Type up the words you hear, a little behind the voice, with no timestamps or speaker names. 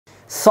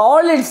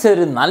Solids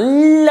ഒരു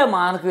നല്ല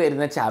mark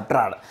വരുന്ന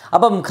ചാപ്റ്ററാണ്.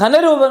 അപ്പം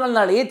ഘനരൂപങ്ങൾ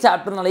എന്നുള്ള ഈ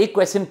ചാപ്റ്റർ എന്നുള്ള ഈ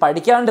ക്വസ്റ്റ്യൻ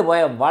പഠിക്കാണ്ട്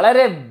പോയാൽ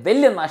വളരെ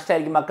വലിയ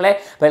നഷ്ടമായിരിക്കും മക്കളെ.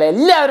 അപ്പോൾ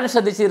എല്ലാവരും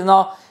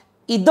ശ്രദ്ധിച്ചിരുന്നോ?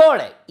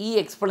 ഇതോടെ ഈ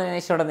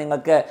എക്സ്പ്ലനേഷനോടെ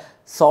നിങ്ങൾക്ക്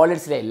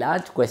സോളിഡ്സിലെ എല്ലാ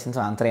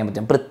ക്വസ്റ്റ്യൻസും ആൻസർ ചെയ്യാൻ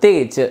പറ്റും.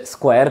 പ്രത്യേകിച്ച്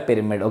സ്ക്വയർ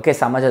പിരമിഡ്, ഓക്കെ,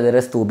 സമചതുര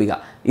സ്തൂപിക,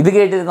 ഇത്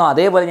കേട്ടിരുന്നോ?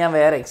 അതേപോലെ ഞാൻ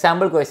വേറെ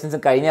എക്സാമ്പിൾ ക്വസ്റ്റ്യൻസ്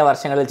കഴിഞ്ഞ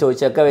വർഷങ്ങളിൽ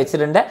ചോദിച്ചൊക്കെ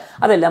വെച്ചിട്ടുണ്ട്.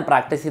 അതെല്ലാം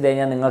പ്രാക്ടീസ് ചെയ്ത്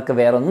കഴിഞ്ഞാൽ നിങ്ങൾക്ക്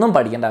വേറെ ഒന്നും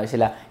പഠിക്കേണ്ട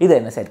ആവശ്യമില്ല, ഇത്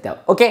തന്നെ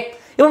സെറ്റാവും. ഓക്കെ,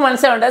 ഇപ്പോൾ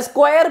മനസ്സിലാവേണ്ടത്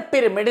square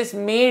pyramid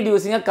is made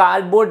using A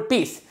cardboard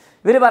piece.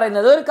 ഇവർ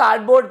പറയുന്നത് ഒരു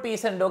കാർഡ്ബോർഡ്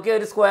പീസ് ഉണ്ട്, ഓക്കെ,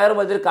 ഒരു സ്ക്വയർ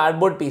പോലത്തെ ഒരു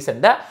കാർഡ്ബോർഡ് പീസ്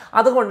ഉണ്ട്,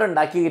 അതുകൊണ്ട്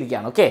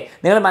ഉണ്ടാക്കിയിരിക്കുകയാണ്. ഓക്കെ,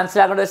 നിങ്ങൾ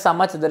മനസ്സിലാക്കേണ്ട ഒരു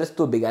സമചതുര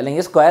സ്തൂപിക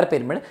അല്ലെങ്കിൽ സ്ക്വയർ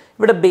പിരമിഡ്,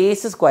 ഇവിടെ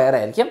ബേസ് സ്ക്വയർ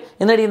ആയിരിക്കും,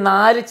 എന്നിട്ട് ഈ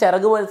 4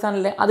 ചിറക് പോലത്തെ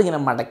സാധനമല്ലേ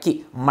അതിങ്ങനെ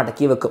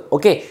മടക്കി വെക്കും.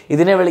 ഓക്കെ,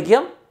 ഇതിനെ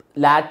വിളിക്കും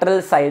ലാറ്ററൽ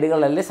സൈഡുകൾ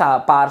അല്ലെങ്കിൽ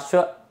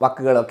പാർശ്വ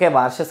വക്കുകളൊക്കെ,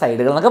 പാർശ്വ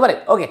സൈഡുകൾ എന്നൊക്കെ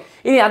പറയും. ഓക്കെ,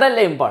 ഇനി അതല്ല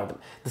important.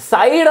 The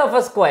side of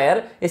A square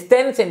is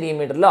 10 cm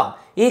long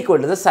equal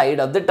to the side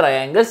of the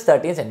triangles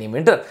 13 cm.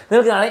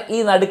 നിങ്ങൾക്ക് കാണാം ഈ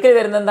നടുക്കിൽ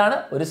വരുന്ന എന്താണ്?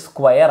 ഒരു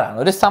സ്ക്വയർ ആണ്,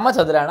 ഒരു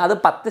സമചതുരാണ്, അത്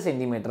 10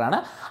 cm ആണ്,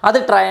 അത്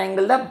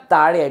ട്രയാങ്കിളിൻ്റെ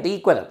താഴെയായിട്ട്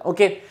ഈക്വൽ ആണ്.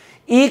 Okay,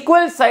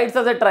 equal sides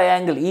of the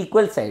triangle,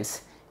 equal sides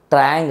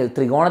triangle,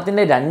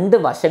 ത്രികോണത്തിൻ്റെ 2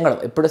 വശങ്ങളും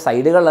എപ്പോഴും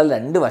സൈഡുകളിലുള്ള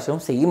 2 വശവും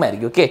സെയിം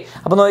ആയിരിക്കും. ഓക്കെ,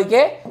 അപ്പോൾ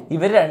നോക്കിയേ,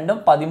 ഇവർ രണ്ടും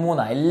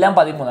 13, എല്ലാം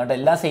 13 കേട്ടോ,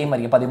 എല്ലാം സെയിം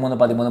ആയിരിക്കും, 13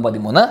 13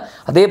 13.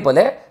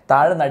 അതേപോലെ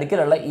താഴെ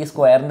നടുക്കിലുള്ള ഈ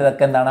സ്ക്വയറിൻ്റെ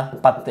ഇതൊക്കെ എന്താണ്?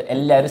 10,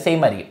 എല്ലാവരും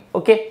സെയിം ആയിരിക്കും.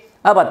 ഓക്കെ,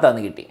 ആ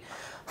 10 കിട്ടി.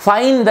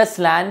 Find the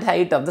slant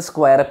height of the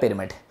square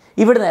pyramid.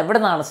 ഇവിടുന്ന് എവിടെ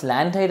നിന്നാണ്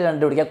സ്ലാൻഡ് ഹൈറ്റ്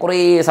കണ്ടുപിടിക്കുക? കുറേ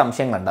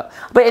സംശയങ്ങളുണ്ടാവും.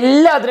 അപ്പോൾ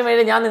എല്ലാത്തിനും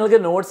വേണ്ടി ഞാൻ നിങ്ങൾക്ക്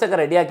നോട്ട്സ് ഒക്കെ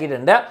റെഡി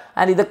ആക്കിയിട്ടുണ്ട്.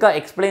 ആൻഡ് ഇതൊക്കെ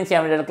എക്സ്പ്ലെയിൻ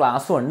ചെയ്യാൻ വേണ്ടിയിട്ട്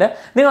ക്ലാസ്സും ഉണ്ട്.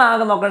 നിങ്ങൾ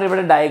ആകെ നോക്കേണ്ടത്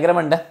ഇവിടെ ഡയഗ്രാം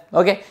ഉണ്ട്.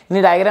 ഓക്കെ,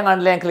 ഇനി ഡയഗ്രാം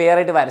കണ്ടില്ല, ഞാൻ ക്ലിയർ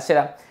ആയിട്ട്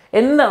വരച്ചുതരാം.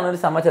 എന്താണ് ഒരു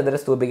സമചതുര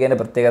സ്തൂപിക്കേൻ്റെ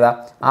പ്രത്യേകത?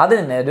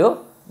 അതിന് ഒരു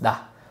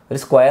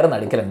സ്ക്വയർ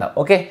നടുക്കലുണ്ടാവും.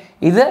 ഓക്കെ,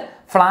 ഇത്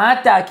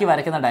ഫ്ലാറ്റ് ആക്കി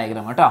വരയ്ക്കുന്ന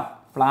ഡയഗ്രാം കേട്ടോ,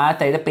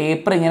 ഫ്ലാറ്റ് ആയിട്ട്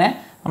പേപ്പർ ഇങ്ങനെ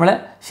നമ്മൾ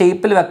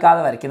ഷേപ്പിൽ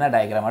വെക്കാതെ വരയ്ക്കുന്ന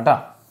ഡയഗ്രാം കേട്ടോ.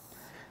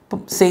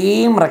 അപ്പം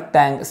സെയിം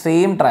റെക്ടാങ്കിൾ,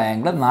 സെയിം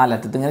ട്രയാങ്കിൾ 4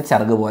 അറ്റത്ത് ഇങ്ങനെ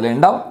ചിറക് പോലെ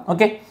ഉണ്ടാവും.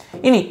 ഓക്കെ,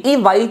 ഇനി ഈ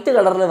വൈറ്റ്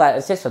കളറിൽ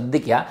വരച്ച്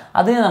ശ്രദ്ധിക്കുക,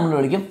 അതിനെ നമ്മൾ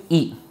വിളിക്കും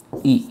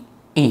ഇ.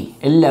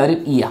 എല്ലാവരും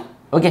ഇ ആണ്.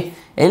 ഓക്കെ,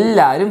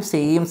 എല്ലാവരും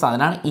സെയിം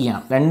സാധനമാണ്, ഇ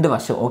ആണ്, 2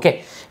 വശവും. ഓക്കെ,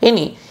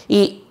 ഇനി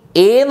ഈ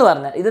എ എന്ന്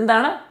പറഞ്ഞാൽ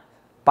ഇതെന്താണ്?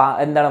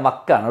 എന്താണ്?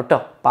 വക്കാണ്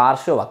കേട്ടോ,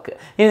 പാർശ്വ വക്ക്.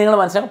 ഇനി നിങ്ങൾ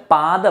മനസ്സിലാക്കും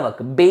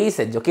പാദവക്ക്, ബേസ്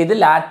എഡ്ജ്. ഓക്കെ, ഇത്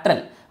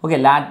ലാറ്ററൽ. Okay,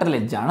 lateral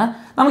എഡ്ജാണ്.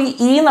 നമുക്ക്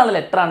ഈ എന്നുള്ള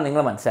ലെറ്ററാണ്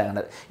നിങ്ങൾ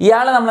മനസ്സിലാക്കേണ്ടത്.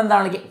 ഇയാളെ നമ്മൾ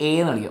എന്താണ് വിളിക്കുക? എ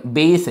എന്ന് വിളിക്കും,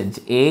 ബേസ് എഡ്ജ്,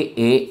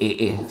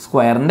 എ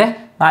സ്ക്വയറിൻ്റെ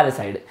 4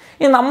 സൈഡ്.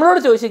 ഇനി നമ്മളോട്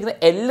ചോദിച്ചിരിക്കുന്നത്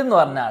എൽ എന്ന്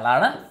പറഞ്ഞ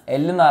ആളാണ്.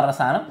 എൽ എന്ന് പറഞ്ഞ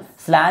സാധനം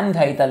സ്ലാൻഡ്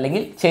ഹൈറ്റ്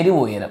അല്ലെങ്കിൽ ചെരിവ്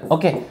ഉയരം.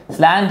 ഓക്കെ,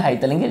 സ്ലാൻഡ്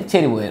ഹൈറ്റ് അല്ലെങ്കിൽ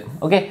ചെരിവ് ഉയരം.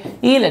 ഓക്കെ,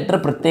 ഈ ലെറ്റർ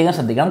പ്രത്യേകം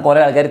ശ്രദ്ധിക്കണം,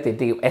 കുറേ ആൾക്കാർ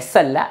തെറ്റിക്കും. എസ്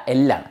അല്ല,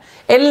 എൽ ആണ്.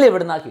 എൽ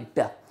എവിടെ നിന്നാണ്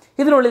കിട്ടുക?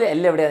 ഇതിനുള്ളിൽ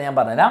എൽ എവിടെയാണ് ഞാൻ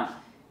പറഞ്ഞുതരാം.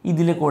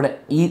 ഇതിൽ കൂടെ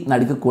ഈ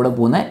നടുക്ക് കൂടെ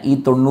പോകുന്ന ഈ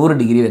 90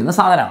 ഡിഗ്രി വരുന്ന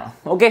സാധനമാണ്.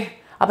 ഓക്കെ,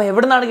 അപ്പോൾ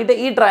എവിടെ നിന്നാണ് കിട്ടുക?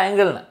 ഈ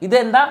ട്രയാങ്കിളിന്. ഇത്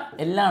എന്താ?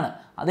 എല്ലാണ്.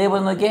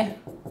 അതേപോലെ നോക്കിയേ,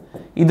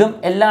 ഇതും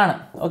എല്ലാണ്.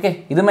 ഓക്കെ,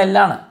 ഇതും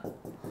എല്ലാണ്,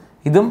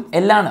 ഇതും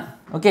എല്ലാണ്.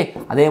 ഓക്കെ,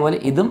 അതേപോലെ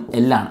ഇതും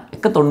എല്ലാണ്,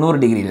 ഒക്കെ 90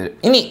 ഡിഗ്രിയിൽ വരും.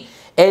 ഇനി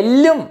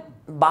എല്ലും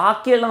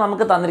ബാക്കിയുള്ള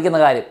നമുക്ക് തന്നിരിക്കുന്ന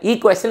കാര്യം, ഈ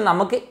ക്വസ്റ്റ്യൻ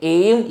നമുക്ക്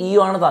എയും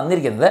ഇയും ആണ്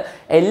തന്നിരിക്കുന്നത്,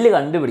 എല്ല്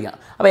കണ്ടുപിടിക്കണം.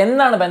 അപ്പോൾ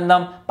എന്താണ്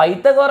ബന്ധം?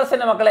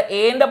 പൈത്തഗോറസിൻ്റെ മക്കളെ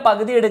എന്റെ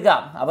പകുതി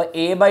എടുക്കാം. അപ്പോൾ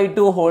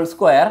a/2 ഹോൾ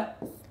സ്ക്വയർ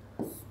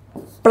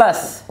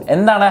പ്ലസ്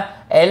എന്താണ്?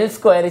 L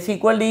square is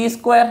equal to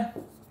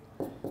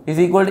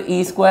E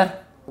square.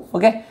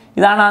 Okay,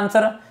 ഇതാണ്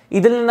ആൻസർ.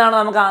 ഇതിൽ നിന്നാണ്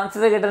നമുക്ക്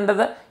ആൻസർ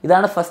കിട്ടേണ്ടത്.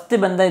 ഇതാണ് ഫസ്റ്റ്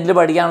ബന്ധം ഇതിൽ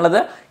പഠിക്കാനുള്ളത്.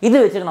 ഇത്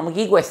വെച്ചിട്ട് നമുക്ക്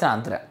ഈ ക്വസ്റ്റൻ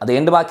ആൻസർ ചെയ്യാം.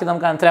 അതുകൊണ്ട് ബാക്കി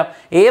നമുക്ക് ആൻസർ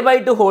ചെയ്യാം.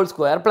 a/2 whole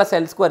square plus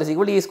L square is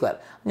equal to E square.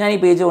 ഞാൻ ഈ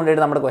പേജ്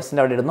കൊണ്ടുപോയിട്ട് നമ്മുടെ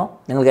ക്വസ്റ്റൻ്റെ അവിടെ ഇടുന്നു,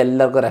 നിങ്ങൾക്ക്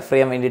എല്ലാവർക്കും റെഫർ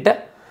ചെയ്യാൻ വേണ്ടിയിട്ട്.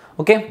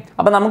 ഓക്കെ,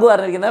 അപ്പോൾ നമുക്ക്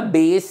പറഞ്ഞിരിക്കുന്നത്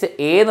ബേസ്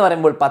എ എന്ന്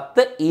പറയുമ്പോൾ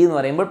 10, ഇ എന്ന്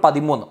പറയുമ്പോൾ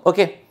 13.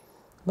 ഓക്കെ,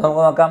 അപ്പോൾ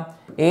നമുക്ക് നോക്കാം.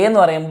 എ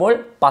എന്ന് പറയുമ്പോൾ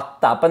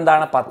 10, അപ്പോൾ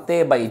എന്താണ്?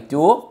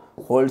 10/2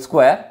 ഹോൾ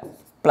സ്ക്വയർ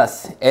പ്ലസ്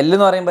എൽ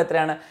എന്ന് പറയുമ്പോൾ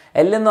എത്രയാണ്?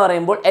 എൽ എന്ന്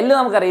പറയുമ്പോൾ എൽ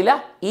നമുക്കറിയില്ല,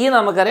 ഇ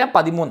നമുക്കറിയാം,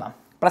 13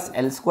 plus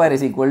L square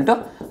is equal to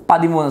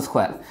 13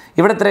 square.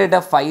 ഇവിടെ എത്ര കിട്ടുക?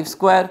 5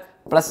 square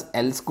plus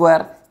L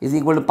square is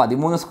equal to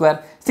 13 square.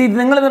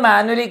 നിങ്ങളിത്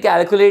മാനുവലി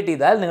കാൽക്കുലേറ്റ്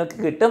ചെയ്താൽ നിങ്ങൾക്ക്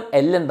കിട്ടും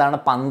എൽ എന്താണ്?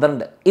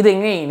 12.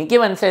 ഇതെങ്ങനെ എനിക്ക്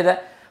മനസ്സിലായത്?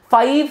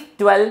 5,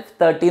 12,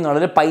 13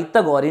 എന്നുള്ളൊരു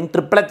പൈത്തഗോറിയൻ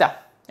ട്രിപ്ലറ്റാണ്.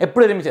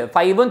 എപ്പോഴും ഒരുമിച്ച്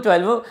 5ഉം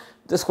 12ഉം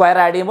സ്ക്വയർ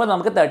ആഡ് ചെയ്യുമ്പോൾ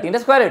നമുക്ക്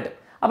 13 സ്ക്വയർ കിട്ടും.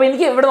 അപ്പോൾ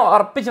എനിക്ക് ഇവിടെ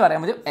ഉറപ്പിച്ച്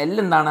പറയാൻ പറ്റും എൽ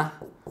എന്താണ്?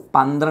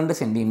 12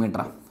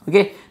 സെൻറ്റിമീറ്ററാണ്.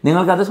 ഓക്കെ,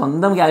 നിങ്ങൾക്കത്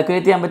സ്വന്തം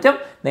കാൽക്കുലേറ്റ് ചെയ്യാൻ പറ്റും.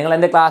 നിങ്ങൾ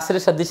എൻ്റെ ക്ലാസ്സിൽ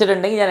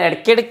ശ്രദ്ധിച്ചിട്ടുണ്ടെങ്കിൽ ഞാൻ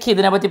ഇടയ്ക്കിടയ്ക്ക്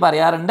ഇതിനെപ്പറ്റി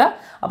പറയാറുണ്ട്.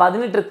 അപ്പോൾ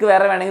അതിന് ട്രിക്ക്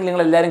വേറെ വേണമെങ്കിൽ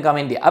നിങ്ങൾ എല്ലാവരും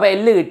കമൻറ്റ് ചെയ്യുക. അപ്പോൾ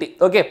എല്ല് കിട്ടി.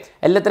 ഓക്കെ,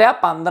 എല്ല് എത്രയാണ്?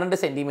 12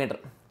 സെൻറ്റിമീറ്റർ.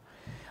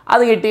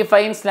 അത് കിട്ടി.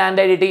 ഫൈൻ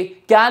സ്ലാൻഡ് കിട്ടി.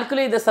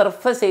 Calculate the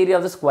surface area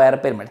of the square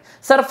pyramid.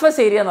 Surface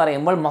area എന്ന്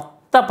പറയുമ്പോൾ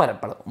മൊത്തം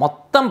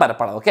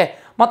പരപ്പളവ്. ഓക്കെ,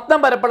 മൊത്തം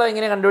പരപ്പളവ്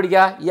എങ്ങനെ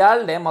കണ്ടുപിടിക്കുക?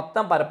 ഇയാളുടെ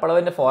മൊത്തം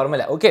പരപ്പളവിൻ്റെ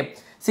ഫോർമുല. ഓക്കെ,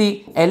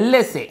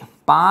 LSA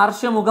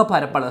പാർശ്വമുഖ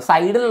പരപ്പളവ്,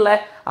 സൈഡിലുള്ള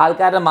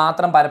ആൾക്കാരുടെ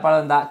മാത്രം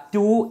പരപ്പളവ് എന്താ?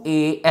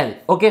 2AL.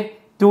 Okay,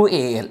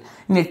 2AL.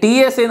 ഇനി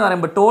TSA എന്ന്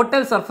പറയുമ്പോൾ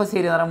ടോട്ടൽ സർഫസ്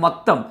ഏരിയ എന്ന് പറയുമ്പോൾ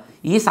മൊത്തം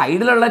ഈ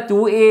സൈഡിലുള്ള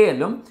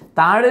 2ALഉം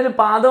താഴെ ഒരു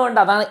പാദമുണ്ട്,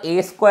 അതാണ് A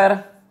സ്ക്വയർ.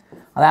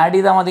 അത് ആഡ്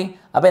ചെയ്താൽ മതി.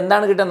 അപ്പോൾ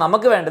എന്താണ് കിട്ടുക?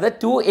 നമുക്ക് വേണ്ടത്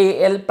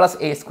 2AL പ്ലസ്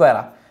A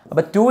സ്ക്വയറാണ്.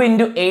 അപ്പോൾ 2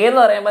 × A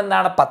എന്ന് പറയുമ്പോൾ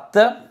എന്താണ്?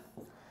 10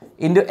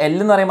 × L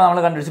എന്ന് പറയുമ്പോൾ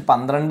നമ്മൾ കണ്ടുപിടിച്ച്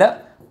 12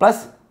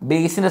 പ്ലസ്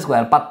ബേസിൻ്റെ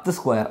സ്ക്വയർ 10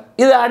 സ്ക്വയർ.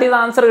 ഇത് ആഡ് ചെയ്ത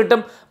ആൻസർ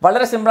കിട്ടും.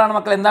 വളരെ സിമ്പിളാണ്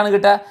മക്കൾ. എന്താണ്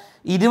കിട്ടുക?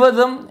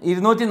 20ഉം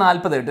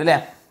 240 കിട്ടും അല്ലേ?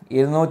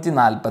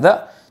 240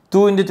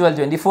 2 ×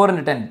 12 24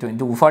 × 10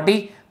 240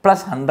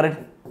 പ്ലസ് 100.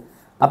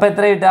 അപ്പോൾ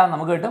എത്ര കിട്ടുക?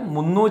 നമുക്ക് കിട്ടും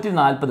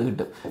 340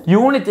 കിട്ടും.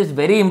 Unit is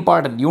very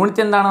important.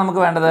 Unit എന്താണ്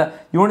നമുക്ക് വേണ്ടത്?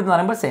 യൂണിറ്റ് എന്ന്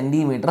പറയുമ്പോൾ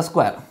centimetre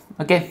square.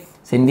 Okay,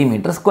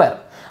 centimetre square.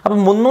 അപ്പം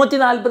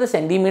 340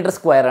 സെൻറ്റിമീറ്റർ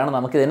സ്ക്വയറാണ്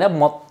നമുക്കിതിൻ്റെ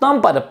മൊത്തം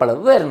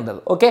പരപ്പളവ് വരുന്നത്.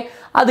 ഓക്കെ,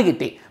 അത്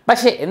കിട്ടി.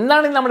 പക്ഷേ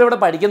എന്താണെങ്കിൽ നമ്മളിവിടെ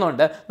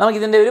പഠിക്കുന്നുണ്ട്,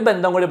 നമുക്കിതിൻ്റെ ഒരു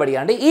ബന്ധം കൂടി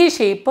പഠിക്കാണ്ട്. ഈ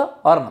ഷേപ്പ്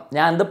ഓർമ്മ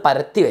ഞാൻ ഇത്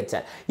പരത്തി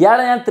വെച്ചാൽ,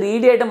 ഇയാളെ ഞാൻ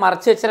 3D ആയിട്ട്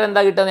മറച്ച് വെച്ചാൽ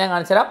എന്താ കിട്ടുക ഞാൻ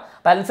കാണിച്ചു തരാം.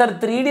 അപ്പം ആൻസർ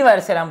 3D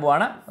വരച്ചു തരാൻ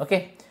പോവാണ്. ഓക്കെ,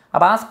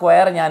 അപ്പോൾ ആ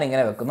സ്ക്വയർ ഞാൻ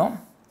ഇങ്ങനെ വെക്കുന്നു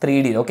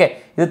 3D. ഓക്കെ,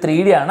 ഇത്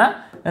 3D ആണ്.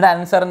 എൻ്റെ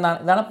ആൻസർ എന്താണ്?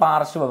 ഇതാണ്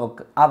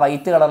പാർശ്വവക്ക്. ആ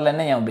വൈറ്റ് കളറിൽ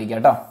തന്നെ ഞാൻ ഉപയോഗിക്കാം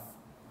കേട്ടോ.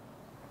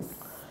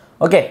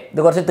 ഓക്കെ, ഇത്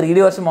കുറച്ച് 3D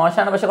കുറച്ച്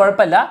മോശമാണ്, പക്ഷേ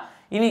കുഴപ്പമില്ല.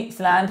 ഇനി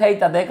സ്ലാൻഡ്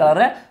ഹൈറ്റ് അതേ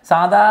കളറ്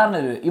സാധാരണ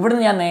ഒരു,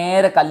 ഇവിടുന്ന് ഞാൻ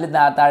നേരെ കല്ല്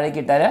താഴേക്ക്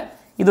ഇട്ടാൽ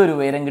ഇതൊരു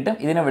ഉയരം കിട്ടും.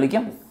 ഇതിനെ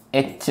വിളിക്കും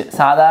എച്ച്,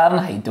 സാധാരണ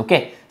ഹൈറ്റ്. ഓക്കെ,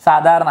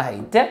 സാധാരണ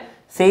ഹൈറ്റ്.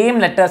 സെയിം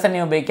ലെറ്റേഴ്സ് തന്നെ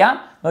ഉപയോഗിക്കാം.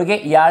 ഓക്കെ,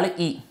 ഇയാൾ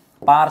ഇ,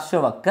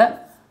 പാർശ്വവക്ക്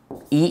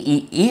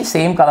ഇ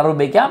സെയിം കളർ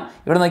ഉപയോഗിക്കാം.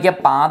 ഇവിടെ നോക്കിയാൽ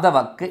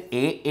പാദവക്ക്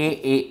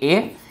എ.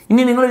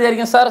 ഇനി നിങ്ങൾ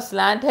വിചാരിക്കും സാർ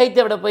സ്ലാൻഡ് ഹൈറ്റ്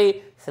എവിടെ പോയി?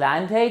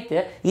 സ്ലാൻഡ് ഹൈറ്റ്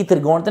ഈ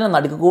ത്രികോണത്തിൻ്റെ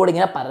നടുക്ക് കൂടെ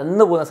ഇങ്ങനെ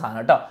പരന്നു പോകുന്ന സാധനം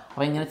കേട്ടോ.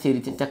 അപ്പോൾ ഇങ്ങനെ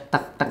ചിരിച്ച് ടക്ക്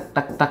ടക്ക് ടക്ക്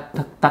ടക്ക് ടക്ക്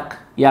ടക്ക് ടക്ക്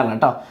ഇയാളാണ്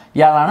കേട്ടോ.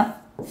 ഇയാളാണ്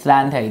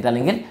സ്ലാൻഡ് ഹൈറ്റ്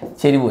അല്ലെങ്കിൽ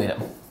ചെരിവ് ഉയരം.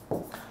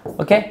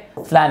 Okay,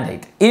 slant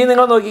height. ഇനി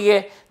നിങ്ങൾ നോക്കിക്കേ,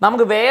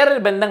 നമുക്ക്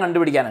വേറൊരു ബന്ധം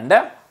കണ്ടുപിടിക്കാനുണ്ട്.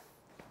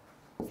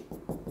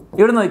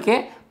 ഇവിടെ നോക്കിയേ,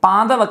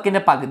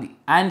 പാദവക്കിൻ്റെ പകുതി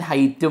ആൻഡ്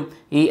ഹൈറ്റും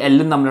ഈ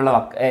എല്ലും തമ്മിലുള്ള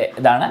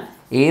ഇതാണ്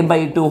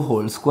a/2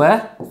 ഹോൾ സ്ക്വയർ.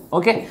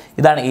 ഓക്കെ,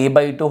 ഇതാണ്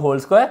a/2 ഹോൾ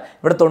സ്ക്വയർ.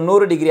 ഇവിടെ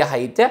 90 ഡിഗ്രി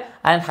ഹൈറ്റ്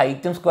ആൻഡ്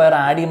ഹൈറ്റും സ്ക്വയർ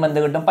ആഡ് ചെയ്യുമ്പോൾ എന്ത്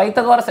കിട്ടും?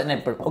 പൈത്തഗോറസ് തന്നെ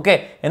എപ്പോഴും. ഓക്കെ,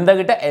 എന്താ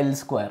കിട്ടുക? L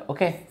square.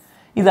 ഓക്കെ,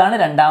 ഇതാണ്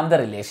രണ്ടാമത്തെ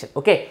റിലേഷൻ.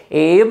 ഓക്കെ,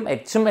 എയും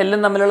എച്ചും എല്ലും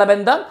തമ്മിലുള്ള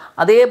ബന്ധം,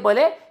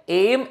 അതേപോലെ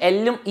എയും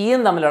എല്ലും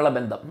ഇയും തമ്മിലുള്ള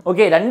ബന്ധം.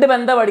 ഓക്കെ, രണ്ട്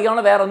ബന്ധം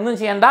പഠിക്കാനുള്ള വേറെ ഒന്നും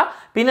ചെയ്യേണ്ട.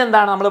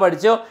 പിന്നെന്താണ് നമ്മൾ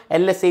പഠിച്ചോ?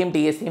 LSAയും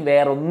TSAയും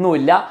വേറെ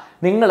ഒന്നുമില്ല.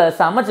 നിങ്ങൾ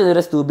സമചതുര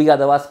സ്തൂപിക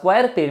അഥവാ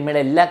സ്ക്വയർ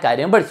പിരമിഡ് എല്ലാ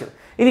കാര്യവും പഠിച്ചു.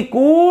 ഇനി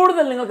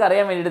കൂടുതൽ നിങ്ങൾക്ക്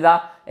അറിയാൻ വേണ്ടിയിട്ട്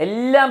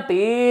എല്ലാം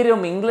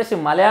പേരും ഇംഗ്ലീഷും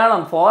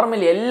മലയാളം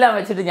ഫോർമുല എല്ലാം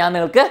വെച്ചിട്ട് ഞാൻ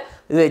നിങ്ങൾക്ക്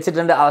ഇത്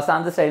വെച്ചിട്ടുണ്ട്.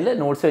 അവസാനത്തെ സൈഡിൽ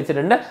നോട്ട്സ്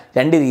വെച്ചിട്ടുണ്ട്,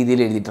 2 രീതിയിൽ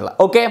എഴുതിയിട്ടുള്ള.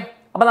 ഓക്കെ,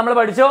 അപ്പോൾ നമ്മൾ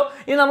പഠിച്ചോ.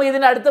 ഇനി നമുക്ക്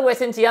ഇതിൻ്റെ അടുത്ത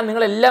ക്വസ്റ്റ്യൻ ചെയ്യാം.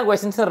 നിങ്ങൾ എല്ലാ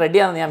ക്വസ്റ്റ്യൻസും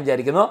റെഡിയാണെന്ന് ഞാൻ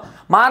വിചാരിക്കുന്നു.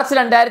 മാർച്ച്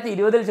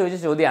 2020 ചോദിച്ച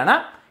ചോദ്യമാണ്.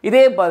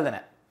 ഇതേപോലെ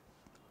തന്നെ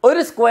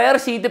ഒരു സ്ക്വയർ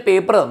ഷീറ്റ്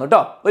പേപ്പർ തന്നു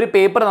കേട്ടോ. ഒരു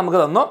പേപ്പർ നമുക്ക്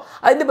തന്നു.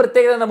 അതിൻ്റെ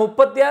പ്രത്യേകത എന്താ?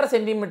 36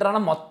 സെൻറ്റിമീറ്ററാണ്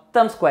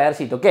മൊത്തം സ്ക്വയർ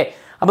ഷീറ്റ്. ഓക്കെ,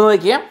 അപ്പോൾ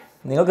നോക്കിയാൽ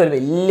നിങ്ങൾക്കൊരു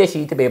വലിയ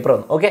ഷീറ്റ് പേപ്പർ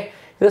തന്നു. ഓക്കെ,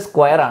 ഇത്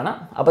സ്ക്വയർ ആണ്.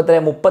 അപ്പോൾ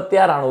ഇത്രയും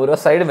 36 ഓരോ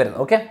സൈഡും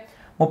വരുന്നത്. ഓക്കെ,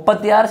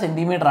 36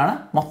 സെൻറ്റിമീറ്ററാണ്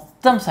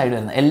മൊത്തം സൈഡ്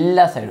വരുന്നത്,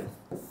 എല്ലാ സൈഡും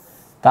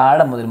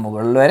താഴെ മുതൽ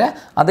മുകളിൽ വരെ.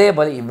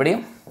 അതേപോലെ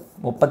ഇവിടെയും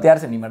 36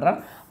 സെൻറ്റിമീറ്ററാണ്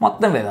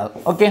മൊത്തം വരുന്നത്.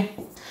 ഓക്കെ,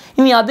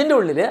 ഇനി അതിൻ്റെ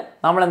ഉള്ളിൽ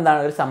നമ്മളെന്താണ്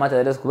ഒരു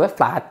സമചതുര സ്ക്വയർ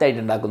ഫ്ലാറ്റ് ആയിട്ട്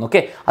ഉണ്ടാക്കുന്നു.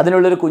 ഓക്കെ,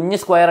 അതിനുള്ളൊരു കുഞ്ഞ്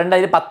സ്ക്വയർ ഉണ്ട്,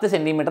 അതിൽ 10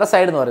 സെൻറ്റിമീറ്റർ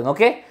സൈഡ് എന്ന് പറയുന്നത്.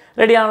 ഓക്കെ,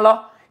 റെഡി ആണല്ലോ?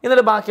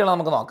 എന്നിട്ട് ബാക്കിയുള്ള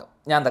നമുക്ക് നോക്കാം.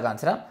 ഞാൻ എന്താ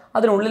കാണിച്ചു തരാം.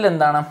 അതിനുള്ളിൽ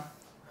എന്താണ്?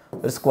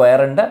 ഒരു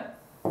സ്ക്വയർ ഉണ്ട്.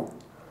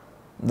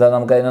 ഇതാ,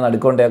 നമുക്ക് അതിനെ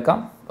നടുക്കൊണ്ട് വെക്കാം.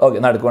 ഓക്കെ,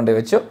 നടുക്കൊണ്ട്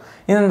വെച്ചു.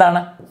 ഇതെന്താണ്?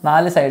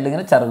 4 സൈഡിൽ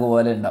ഇങ്ങനെ ചെറുക്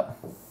പോലെ ഉണ്ടാവും.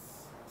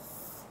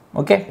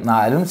 ഓക്കെ,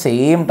 4ഉം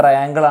സെയിം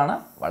ട്രയാങ്കിൾ ആണ്.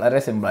 വളരെ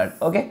സിമ്പിളായിട്ട്.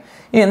 ഓക്കെ,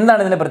 ഇനി എന്താണ്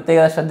ഇതിൻ്റെ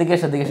പ്രത്യേകത?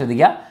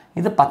 ശ്രദ്ധിക്കുക.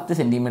 ഇത് 10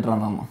 സെൻറ്റിമീറ്റർ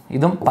ആണ്.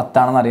 ഇതും 10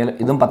 ആണെന്ന് അറിയാലോ.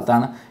 ഇതും 10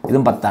 ആണ്,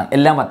 ഇതും 10 ആണ്,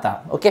 എല്ലാം 10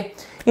 ആണ്. ഓക്കെ,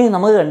 ഇനി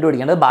നമുക്ക്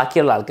കണ്ടുപിടിക്കേണ്ടത്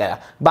ബാക്കിയുള്ള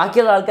ആൾക്കാരാണ്.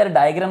 ബാക്കിയുള്ള ആൾക്കാർ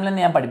ഡയഗ്രാമിൽ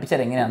തന്നെ ഞാൻ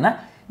പഠിപ്പിച്ചത് എങ്ങനെയാണെന്ന്.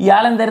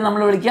 ഇയാളെന്തായാലും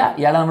നമ്മൾ വിളിക്കുക,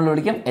 ഇയാളെ നമ്മൾ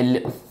വിളിക്കും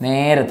എല്ല്.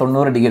 നേരെ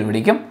 90 ഡിഗ്രി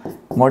പിടിക്കും,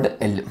 ഇങ്ങോട്ട്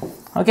എല്ല്.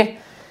 ഓക്കെ,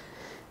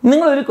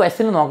 നിങ്ങളൊരു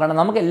ക്വസ്റ്റ്യൻ നോക്കണം,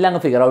 നമുക്ക് എല്ലാം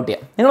അങ്ങ് ഫിഗർ ഔട്ട്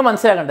ചെയ്യാം. നിങ്ങൾ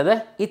മനസ്സിലാക്കേണ്ടത്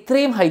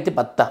ഇത്രയും ഹൈറ്റ്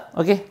 10.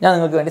 ഓക്കെ, ഞാൻ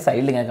നിങ്ങൾക്ക് വേണ്ടി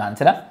സൈഡിൽ ഇങ്ങനെ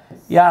കാണിച്ചു തരാം.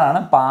 ഇയാളാണ്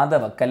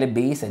പാദവക്ക് അല്ലെങ്കിൽ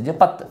ബേസ് എഡ്ജ്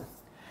 10.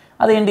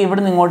 അത് കഴിഞ്ഞിട്ട് ഇവിടെ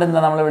നിന്ന് ഇങ്ങോട്ട് എന്താ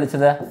നമ്മൾ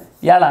വിളിച്ചത്?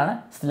 ഇയാളാണ്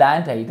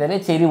സ്ലാൻഡ് ഹൈറ്റ്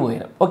അല്ലെങ്കിൽ ചെരിവ്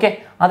ഉയരം. ഓക്കെ,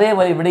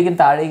 അതേപോലെ ഇവിടേക്കും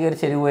താഴേക്ക് ഒരു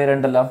ചെരിവ് ഉയരം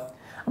ഉണ്ടല്ലോ.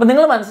 അപ്പോൾ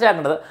നിങ്ങൾ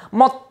മനസ്സിലാക്കേണ്ടത്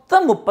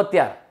മൊത്തം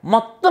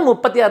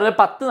 36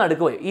 10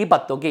 നടുക്ക് പോയി. ഈ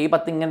 10. ഓക്കെ, ഈ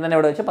 10 ഇങ്ങനെ തന്നെ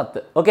ഇവിടെ വെച്ച്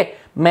 10. ഓക്കെ,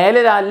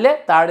 മേലെ 4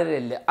 താഴെ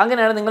 1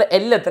 അങ്ങനെയാണ് നിങ്ങൾ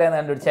എല്ല്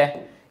എത്രയാണെന്ന് കണ്ടുപിടിച്ചേ.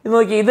 ഇത്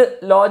നോക്കി, ഇത്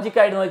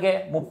ലോജിക്കായിട്ട് നോക്കിയേ.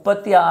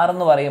 36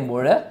 എന്ന്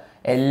പറയുമ്പോൾ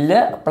എല്ല്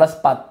പ്ലസ്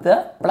 10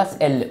 പ്ലസ്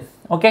എല്ല്.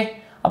 ഓക്കെ,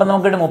 അപ്പം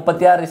നമുക്കിട്ട്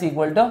 36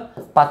 =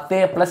 10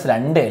 +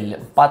 2 എല്ല്.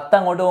 10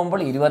 അങ്ങോട്ട്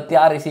പോകുമ്പോൾ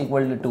 26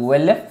 =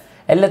 2L.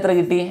 എല്ല് എത്ര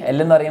കിട്ടി?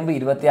 എല്ലെന്ന് പറയുമ്പോൾ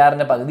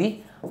 26ൻ്റെ പകുതി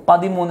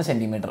 13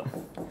 സെൻറ്റിമീറ്റർ.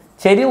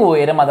 ചെരിവ്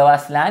ഉയരം അഥവാ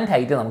സ്ലാൻഡ്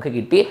ഹൈറ്റ് നമുക്ക്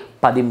കിട്ടി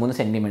 13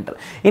 സെൻറ്റിമീറ്റർ.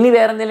 ഇനി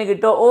വേറെ എന്തെങ്കിലും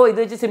കിട്ടുമോ? ഓ, ഇത്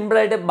വെച്ച്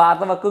സിമ്പിളായിട്ട്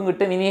പാദവക്കും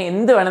കിട്ടും. ഇനി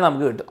എന്ത് വേണേൽ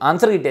നമുക്ക് കിട്ടും.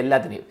 ആൻസർ കിട്ടി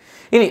എല്ലാത്തിനെയും.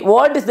 ഇനി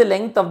what is the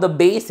length of the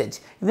base edge?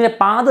 ഇതിൻ്റെ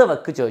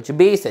പാദവക്ക് ചോദിച്ചു.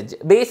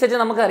 ബേസ് എഡ്ജ്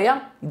നമുക്കറിയാം.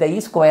 ഇത് ഈ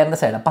സ്ക്വയറിൻ്റെ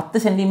സൈഡാണ്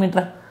 10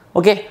 സെൻറ്റിമീറ്റർ.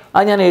 ഓക്കെ,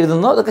 അത് ഞാൻ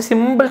എഴുതുന്നു. അതൊക്കെ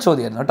സിമ്പിൾ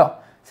ചോദ്യമായിരുന്നു കേട്ടോ.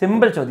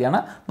 സിമ്പിൾ ചോദ്യമാണ്.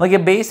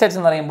 നോക്കിയാൽ ബേസ് എഡ്ജ്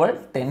എന്ന് പറയുമ്പോൾ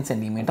 10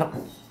 centimetre.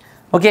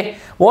 Okay,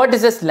 what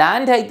is A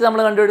slant height? നമ്മൾ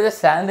കണ്ടുപിടിച്ചത്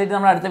സ്ലാൻഡ് ഹൈറ്റ്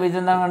നമ്മൾ അടുത്ത പേജിൽ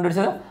എന്താണ്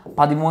കണ്ടുപിടിച്ചത്?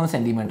 13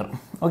 സെൻറ്റിമീറ്റർ.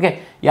 ഓക്കെ,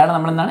 ഇയാളെ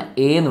നമ്മളെന്താണ്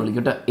എ എന്ന്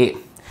വിളിക്കും കേട്ടോ. A.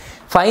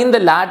 Fine the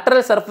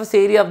lateral surface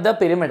area of the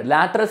pyramid.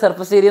 Lateral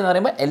surface area എന്ന്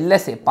പറയുമ്പോൾ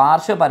LSA,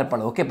 പാർശ്വ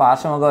പരപ്പളവ്. ഓക്കെ,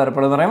 പാർശ്വമുഖ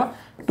പരപ്പളവ് എന്ന് പറയുമ്പോൾ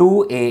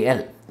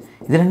 2AL.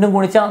 ഇത് രണ്ടും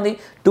ഗുണിച്ചാൽ മതി.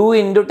 2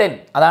 × 10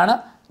 അതാണ്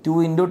 2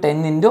 × 10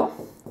 ×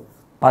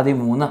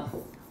 13.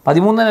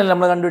 13 തന്നെയല്ലേ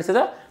നമ്മൾ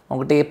കണ്ടുപിടിച്ചത്.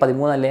 നോക്കട്ടെ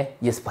 13 അല്ലേ?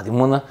 യെസ്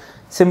 13.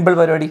 സിമ്പിൾ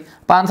പരിപാടി.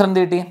 അപ്പോൾ ആൻസർ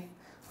എന്ത് കിട്ടി?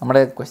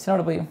 നമ്മുടെ ക്വസ്റ്റ്യൻ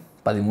അവിടെ പോയി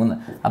 13.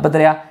 അപ്പോൾ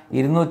എത്രയാ?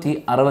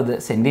 260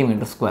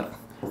 സെൻറ്റിമീറ്റർ സ്ക്വയർ.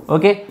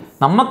 ഓക്കെ,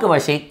 നമുക്ക്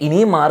പക്ഷേ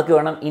ഇനിയും മാർക്ക്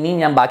വേണം. ഇനിയും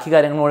ഞാൻ ബാക്കി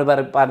കാര്യങ്ങളോട്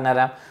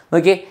പറഞ്ഞുതരാം.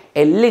 നോക്കിയേ,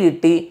 L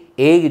കിട്ടി,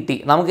 A കിട്ടി.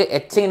 നമുക്ക്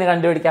H ഇങ്ങനെ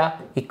കണ്ടുപിടിക്കാം.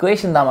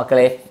 ഇക്വേഷൻ എന്താ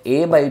മക്കളെ?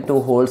 A/2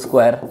 whole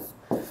square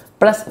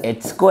plus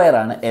H square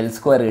ആണ് L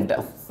സ്ക്വയർ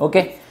കിട്ടുക.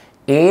 ഓക്കെ,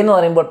 A എന്ന്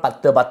പറയുമ്പോൾ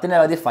 10, 10ൻ്റെ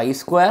അവധി 5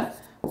 square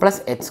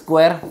plus H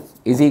square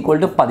is equal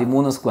to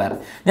 13 square.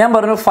 ഞാൻ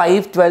പറഞ്ഞു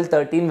 5, 12,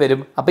 13 വരും.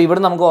 അപ്പോൾ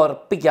ഇവിടെ നമുക്ക്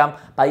ഉറപ്പിക്കാം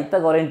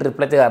പൈത്തഗോറിയൻ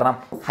ട്രിപ്ലറ്റ് കാരണം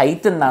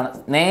ഹൈറ്റ് എന്താണ്?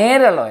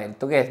 നേരെയുള്ള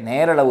ഉയരത്ത്. ഓക്കെ,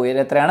 നേരെയുള്ള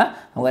ഉയരം എത്രയാണ്?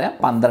 നമുക്കറിയാം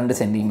 12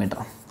 സെൻറ്റിമീറ്റർ.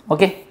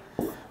 ഓക്കെ,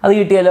 അത്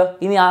കിട്ടിയാലോ?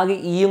 ഇനി ആകെ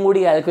ഇയും കൂടി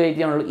കാൽക്കുലേറ്റ്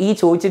ചെയ്യാനുള്ളൂ. ഈ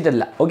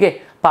ചോദിച്ചിട്ടില്ല. ഓക്കെ,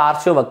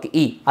 പാർശ്വവക്ക്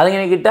ഇ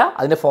അതെങ്ങനെ കിട്ടുക?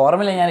 അതിൻ്റെ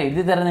ഫോർമുല ഞാൻ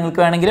എഴുതി തരാം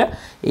നിങ്ങൾക്ക് വേണമെങ്കിൽ.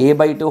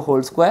 A/2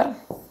 whole square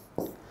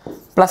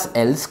plus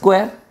L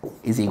square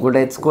is equal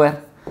to H square.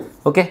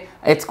 Okay,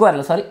 H square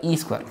അല്ല, sorry, E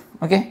square.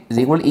 Okay, is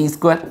equal E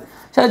square.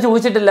 പക്ഷേ അത്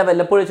ചോദിച്ചിട്ടില്ല,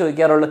 വല്ലപ്പോഴും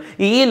ചോദിക്കാറുള്ളൂ.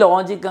 ഈ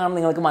ലോജിക്കാണ്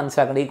നിങ്ങൾക്ക്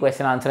മനസ്സിലാക്കേണ്ടത് ഈ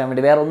ക്വസ്റ്റ്യൻ ആൻസർ ചെയ്യാൻ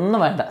വേണ്ടി. വേറെ ഒന്നും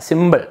വേണ്ട,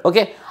 സിമ്പിൾ.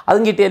 ഓക്കെ,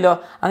 അതും കിട്ടിയല്ലോ.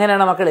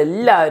 അങ്ങനെയാണ് മക്കൾ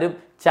എല്ലാവരും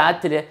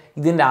ചാറ്റിൽ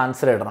ഇതിൻ്റെ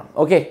ആൻസർ ഇടണം.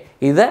 ഓക്കെ,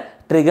 ഇത്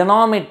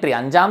ട്രിഗണോമെട്രി,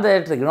 5ാമത്തെ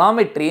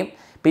ട്രിഗണോമെട്രിയും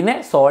പിന്നെ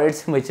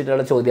സോളിഡ്സും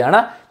വെച്ചിട്ടുള്ള ചോദ്യമാണ്.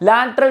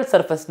 ലാറ്ററൽ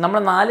സർഫസ്, നമ്മൾ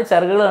 4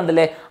 ചിറകുകൾ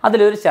കണ്ടില്ലേ?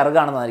 അതിലൊരു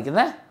ചിറകാണ്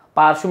തന്നിരിക്കുന്നത്,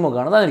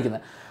 പാർശ്വമുഖമാണ്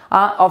തന്നിരിക്കുന്നത്.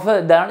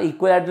 ഇതാണ്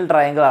ഈക്വലാറ്ററൽ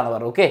ട്രയാങ്കിൾ ആണ്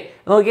പറഞ്ഞത്. ഓക്കെ,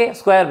 നോക്കിയേ,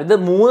 സ്ക്വയർ ഇത്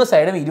 3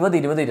 സൈഡും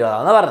 20, 20, 20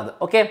 ആണ് പറഞ്ഞത്.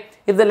 Okay,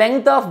 if the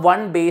length of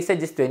one base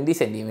edge is 20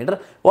 centimetre,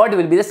 what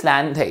will be the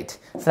slant height?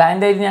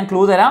 Slant height ഞാൻ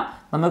ക്ലൂ തരാം.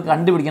 നമുക്ക്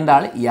കണ്ടുപിടിക്കേണ്ട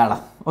ആൾ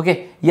ഇയാളാണ്. ഓക്കെ,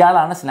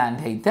 ഇയാളാണ്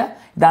സ്ലാൻഡ് ഹൈറ്റ്.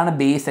 ഇതാണ്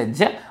ബേസ്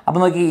എഡ്ജ്. അപ്പോൾ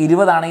നോക്കി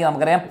 20 ആണെങ്കിൽ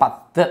നമുക്കറിയാം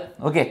 10.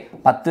 ഓക്കെ,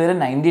 10 വരും,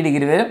 90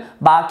 ഡിഗ്രി വരും.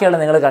 ബാക്കിയുള്ള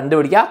നിങ്ങൾ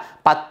കണ്ടുപിടിക്കുക.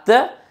 10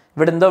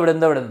 ഇവിടെന്തോ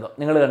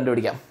നിങ്ങൾ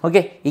കണ്ടുപിടിക്കാം.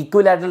 ഓക്കെ,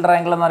 ഈക്വലാറ്ററൽ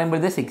ട്രയാങ്കിൾ എന്ന് പറയുമ്പോൾ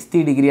ഇത് 60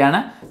 ഡിഗ്രിയാണ്.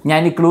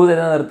 ഞാൻ ഈ ക്ലൂ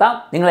തരുന്നത് നിർത്താം.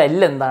 നിങ്ങൾ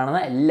എല്ലാം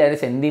എന്താണെന്ന് എല്ലാവരും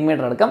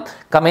സെൻറ്റിമീറ്റർ അടക്കം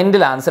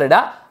കമൻറ്റിൽ ആൻസർ ഇടുക.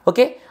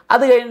 ഓക്കെ,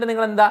 അത് കഴിഞ്ഞിട്ട്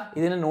നിങ്ങൾ എന്താ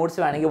ഇതിന് നോട്ട്സ്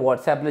വേണമെങ്കിൽ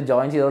വാട്സാപ്പിൽ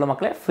ജോയിൻ ചെയ്തോളൂ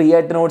മക്കളെ. ഫ്രീ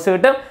ആയിട്ട് നോട്ട്സ്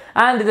കിട്ടും.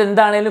 ആൻഡ് ഇത്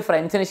എന്താണെങ്കിലും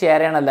ഫ്രണ്ട്സിന് ഷെയർ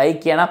ചെയ്യണം, ലൈക്ക്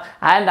ചെയ്യണം,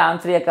 ആൻഡ്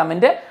ആൻസർ ചെയ്യുക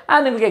കമൻറ്റ്.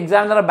 ആൻഡ് നിങ്ങൾക്ക്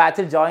എക്സാമിനർ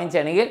ബാച്ചിൽ ജോയിൻ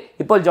ചെയ്യണമെങ്കിൽ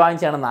ഇപ്പോൾ ജോയിൻ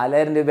ചെയ്യണം.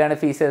 4000 രൂപയാണ്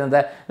ഫീസ് വരുന്നത്.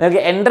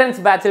 നിങ്ങൾക്ക്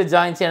എൻട്രൻസ് ബാച്ചിൽ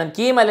ജോയിൻ ചെയ്യണം.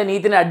 കീമല്ല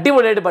നീറ്റിന്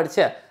അടിപൊളിയായിട്ട്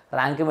പഠിച്ച്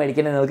റാങ്ക്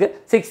മേടിക്കാൻ നിങ്ങൾക്ക്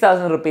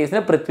 6000 റുപ്പീസിന്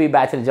പൃഥ്വി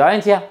ബാച്ചിൽ ജോയിൻ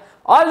ചെയ്യാം.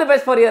 All the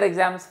best for your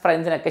exams.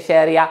 ഫ്രണ്ട്സിനൊക്കെ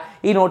ഷെയർ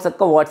ചെയ്യുക. ഈ നോട്ട്സ്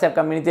ഒക്കെ വാട്സാപ്പ്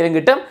കമ്മ്യൂണിറ്റിയിലും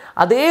കിട്ടും.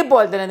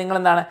 അതേപോലെ തന്നെ നിങ്ങൾ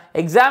എന്താണ്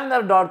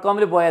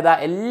examiner.com പോയതാ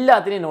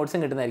എല്ലാത്തിനും നോട്ട്സും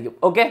കിട്ടുന്നതായിരിക്കും.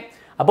 ഓക്കെ,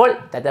 അപ്പോൾ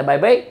bye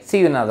bye, see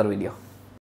you in another video.